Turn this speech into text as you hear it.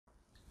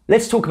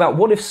Let's talk about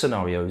what-if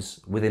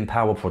scenarios within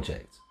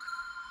Powerproject.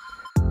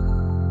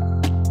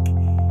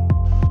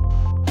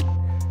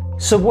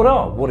 So what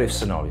are what-if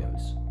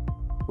scenarios?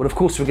 Well, of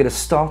course, we're going to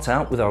start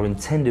out with our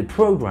intended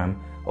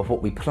program of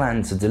what we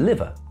plan to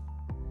deliver.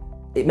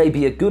 It may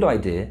be a good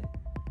idea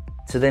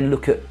to then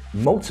look at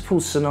multiple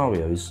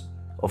scenarios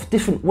of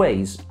different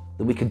ways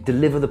that we could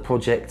deliver the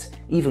project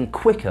even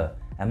quicker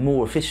and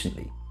more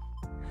efficiently.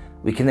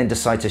 We can then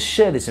decide to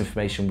share this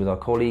information with our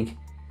colleague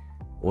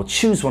or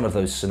choose one of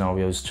those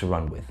scenarios to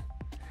run with.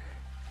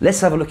 Let's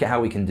have a look at how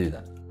we can do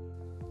that.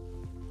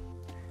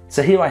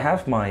 So here I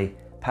have my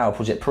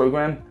Powerproject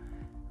program.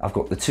 I've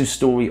got the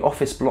 2-story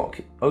office block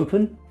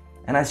open,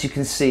 and as you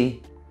can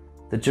see,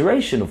 the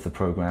duration of the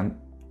program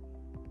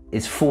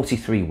is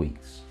 43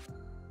 weeks.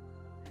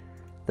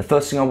 The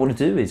first thing I want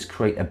to do is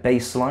create a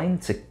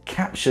baseline to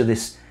capture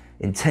this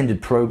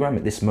intended program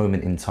at this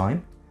moment in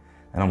time,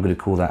 and I'm going to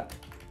call that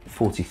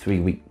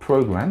 43-week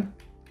program.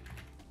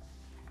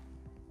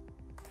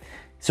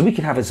 So we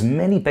can have as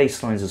many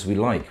baselines as we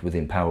like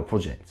within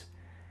Powerproject.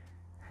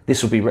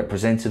 This will be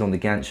represented on the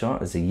Gantt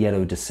chart as a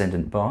yellow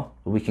descendant bar,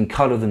 but we can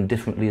color them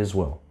differently as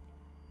well.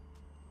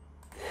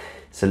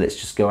 So let's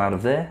just go out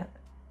of there.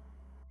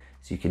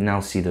 So you can now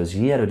see those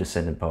yellow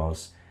descendant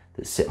bars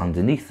that sit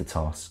underneath the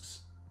tasks,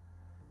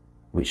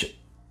 which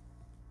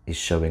is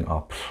showing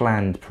our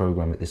planned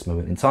program at this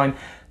moment in time.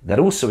 That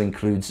also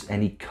includes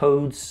any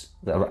codes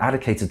that are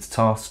allocated to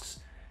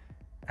tasks,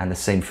 and the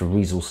same for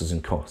resources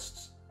and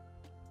costs.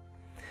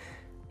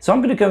 So I'm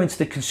going to go into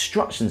the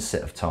construction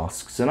set of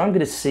tasks, and I'm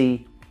going to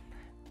see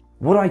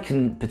what I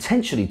can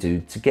potentially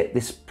do to get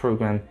this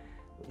program,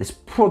 this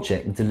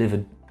project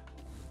delivered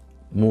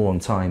more on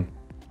time.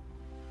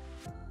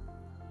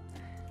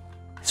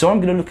 So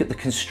I'm going to look at the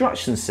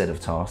construction set of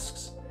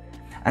tasks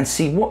and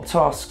see what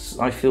tasks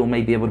I feel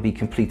may be able to be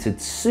completed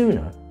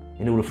sooner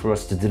in order for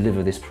us to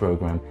deliver this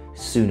program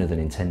sooner than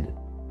intended.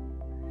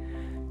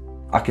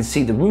 I can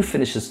see the roof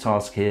finishers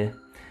task here,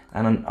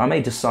 and I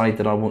may decide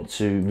that I want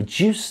to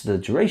reduce the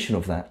duration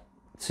of that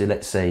to,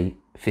 let's say,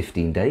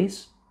 15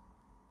 days.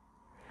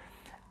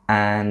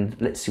 And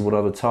let's see what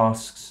other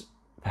tasks,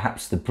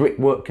 perhaps the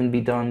brickwork can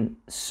be done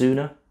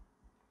sooner.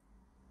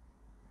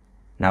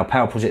 Now,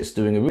 Powerproject's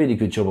doing a really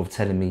good job of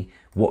telling me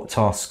what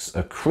tasks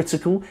are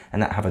critical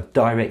and that have a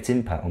direct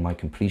impact on my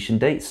completion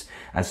dates,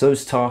 as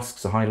those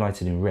tasks are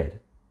highlighted in red.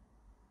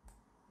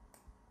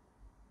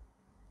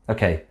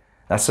 Okay,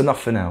 that's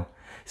enough for now.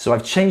 So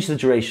I've changed the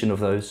duration of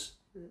those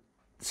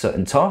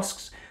certain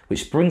tasks,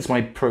 which brings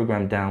my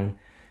program down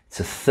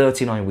to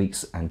 39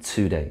 weeks and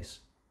 2 days.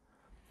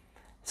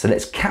 So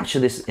let's capture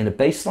this in a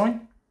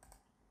baseline.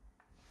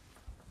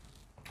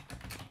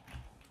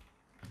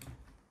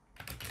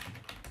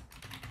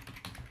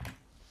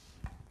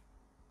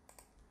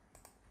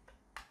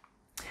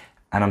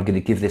 And I'm going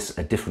to give this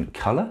a different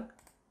color.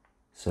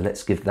 So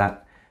let's give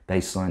that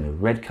baseline a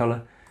red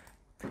color.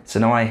 So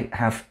now I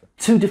have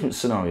two different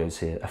scenarios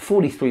here, a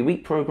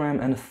 43-week program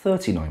and a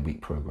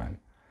 39-week program.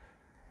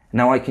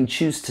 Now I can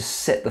choose to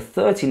set the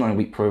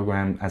 39-week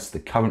program as the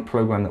current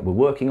program that we're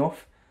working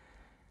off,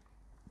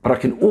 but I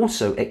can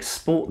also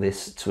export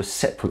this to a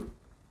separate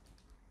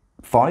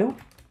file.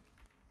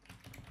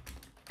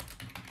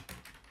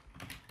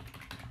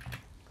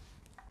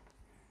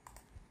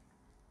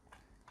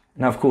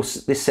 Now, of course,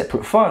 this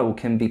separate file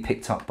can be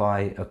picked up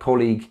by a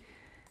colleague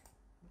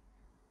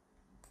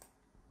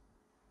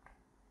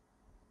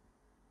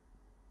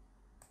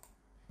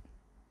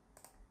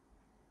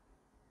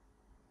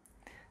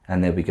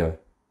and there we go.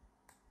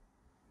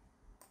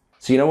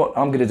 So you know what?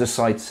 I'm going to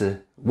decide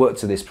to work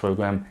to this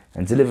program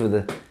and deliver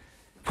the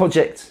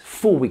project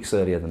 4 weeks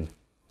earlier than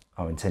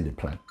our intended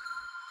plan.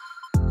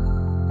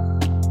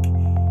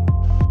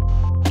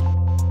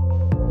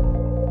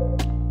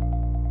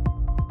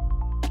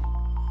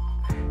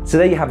 So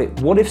there you have it,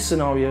 what if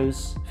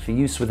scenarios for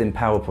use within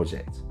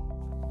Powerproject.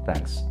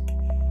 Thanks.